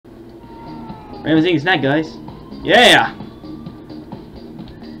Random thing snack, guys. Yeah!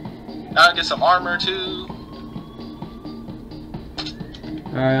 I'll get some armor too.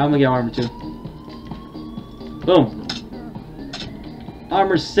 Alright, I'm gonna get armor too. Boom.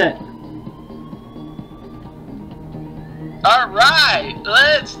 Armor set. Alright,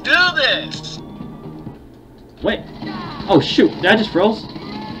 let's do this! Wait. Oh shoot, did I just froze?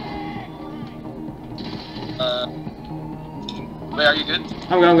 Wait, are you good?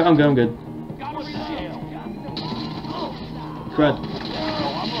 I'm good. Crud.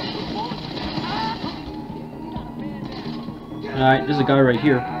 Alright, there's a guy right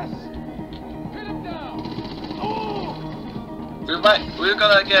here. We're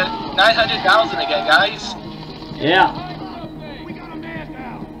gonna get 900,000 again, guys. Yeah.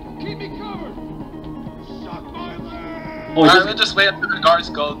 Oh, Alright, we'll just wait until the guards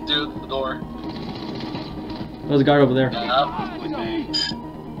go through the door. There's a guard over there. Yeah.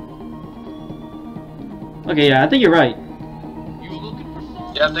 Okay, yeah, I think you're right.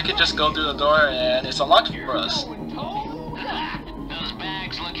 Yeah, they can just go through the door and it's unlocked for us. Those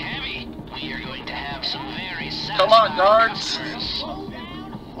bags look heavy. We are going to have some very Come on, guards!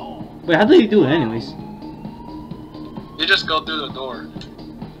 Wait, how do you do it anyways? You just go through the door.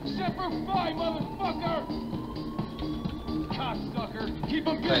 Keep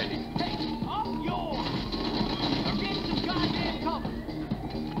him busy. Wait. I'm yours. I'm getting some goddamn cover.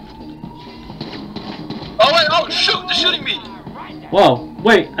 Oh wait, oh shoot, they're shooting me! Whoa,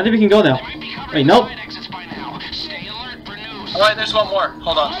 wait, I think we can go now. Wait, nope. Alright, there's one more.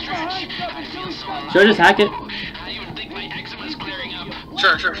 Hold on. Should I just hack it?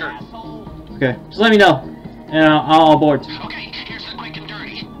 Sure. Okay, just let me know, and I'll board. Okay, here's the quick and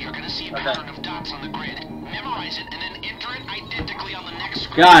dirty. You're gonna see a pattern of dots on the grid. Memorize it and then enter it identically on the next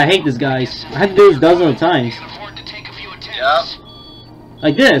screen. God, I hate this, guys. I had to do this dozens of times. You can afford to take a few attempts. Yep.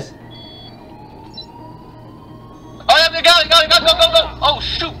 Like this. Oh yeah, they got it, go! Oh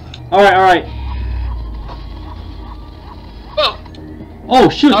shoot! Alright. Oh! Oh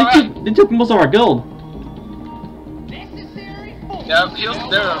shoot, Alright. they took most of our gold. Yeah, he was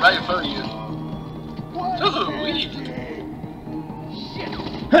there right in front of you. Ooh-wee.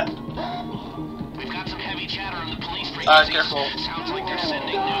 We've got some heavy chatter on the police frequencies. Alright, careful. Sounds like they're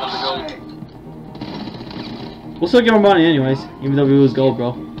sending Let's news. go. We'll still get our money anyways, even though we lose gold,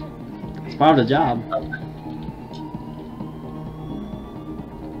 bro. It's part of the job.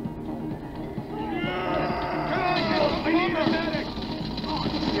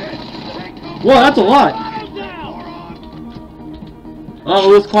 Whoa, that's a lot!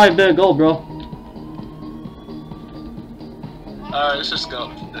 Oh, it was quite a bit of gold, bro. Alright, let's just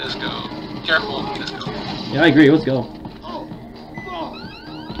go. Let's go. Careful, let's go. Yeah, I agree, let's go.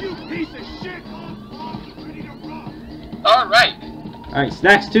 Alright. Alright,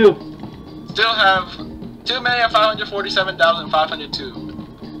 snacks too. Still have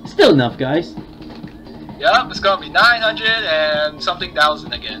 2,547,502. Still enough, guys. Yep, it's gonna be 900 and something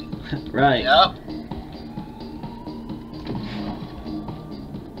thousand again. Right. Yep.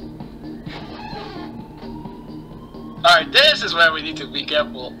 Alright, this is where we need to be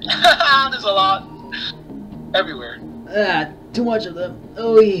careful. There's a lot. Everywhere. Ah, too much of them.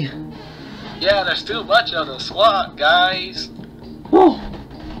 Oh, yeah. Yeah, there's too much of the SWAT, guys. Oh.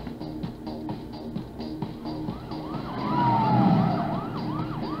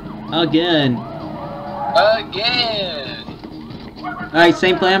 Again. Alright,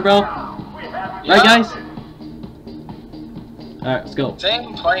 same plan, bro. Yep. Right, guys? Alright, let's go.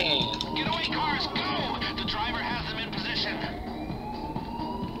 Same plan. Getaway cars, go! The driver has them in position.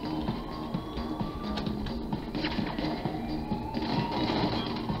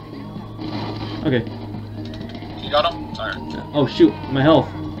 Okay. You got him? Alright. Oh, shoot. My health.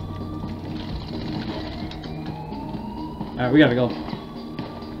 Alright, we gotta go.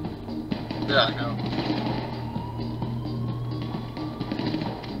 We gotta go.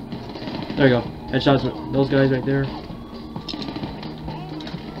 There we go. Headshots with those guys right there.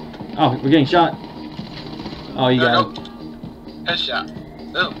 Oh, we're getting shot. Oh, you got it. Headshot.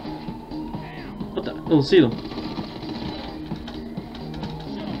 Boom. What the? Oh, see them.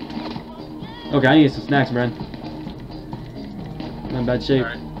 Okay, I need some snacks, Bren. I'm in bad shape.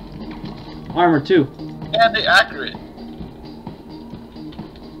 Alright. Armor too. And they accurate.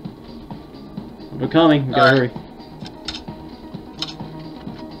 We're coming. We gotta hurry.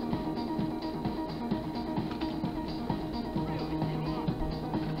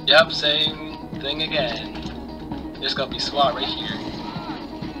 Yep, same thing again. There's gonna be SWAT right here.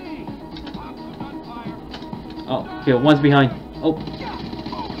 Oh, okay, one's behind. Oh.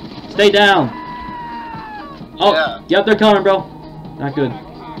 Stay down. Oh, Yeah. yep, they're coming, bro. Not good.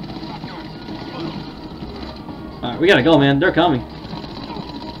 Alright, we gotta go, man. They're coming.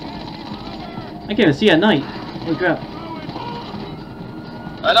 I can't even see at night. Holy crap.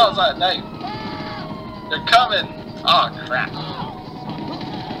 I know it's not at night. They're coming. Oh crap.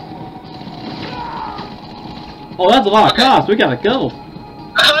 Oh, that's a lot of cops. We gotta go.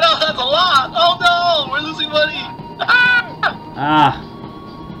 I know that's a lot. Oh no, we're losing money. Ah.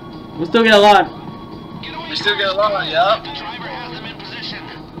 We'll still get a lot. We still get a lot. Yep. The driver has them in position.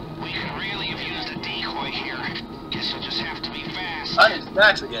 We could really have used a decoy here. Guess you'll just have to be fast. I need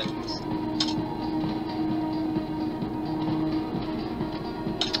snacks again.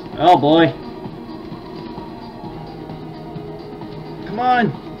 Oh boy. Come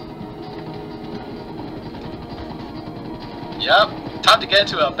on. Yep. Time to get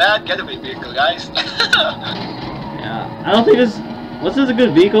into a bad getaway vehicle, guys. Yeah. I don't think this. What's this a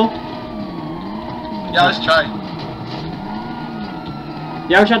good vehicle? Yeah, let's try.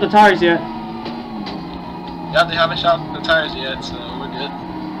 You haven't shot the tires yet. Yeah, they haven't shot the tires yet, so we're good.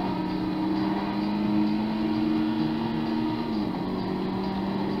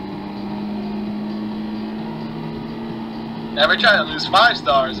 Never try to lose 5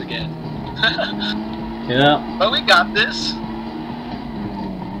 stars again. Yeah. But we got this.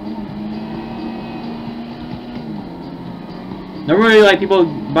 Never really like people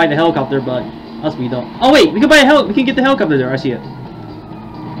buy the helicopter, but us we don't. Oh wait, we can buy a we can get the helicopter there. I see it.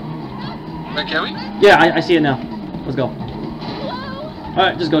 Wait, can we? Yeah, I see it now. Let's go. All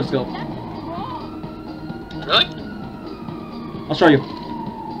right, just go, just go. Really? I'll show you.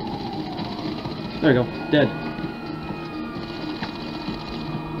 There you go. Dead.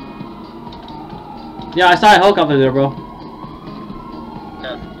 Yeah, I saw a helicopter there, bro.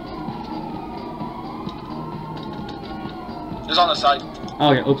 Okay. It's on the side.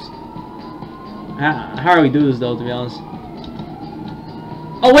 Oh, okay, oops. How do we do this, though, to be honest?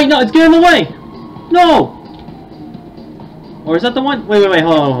 Oh, wait, no, it's getting in the way! No! Or is that the one? Wait,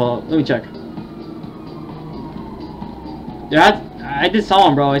 hold on. Let me check. Yeah, I did saw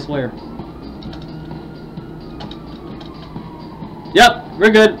him, bro, I swear. Yep,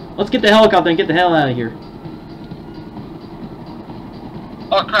 we're good. Let's get the helicopter and get the hell out of here.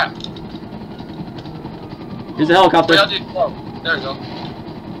 Oh, crap. Here's the helicopter. Wait, oh, there we go.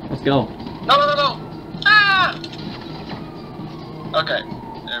 Let's go. No! Ah! Okay,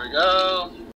 there we go.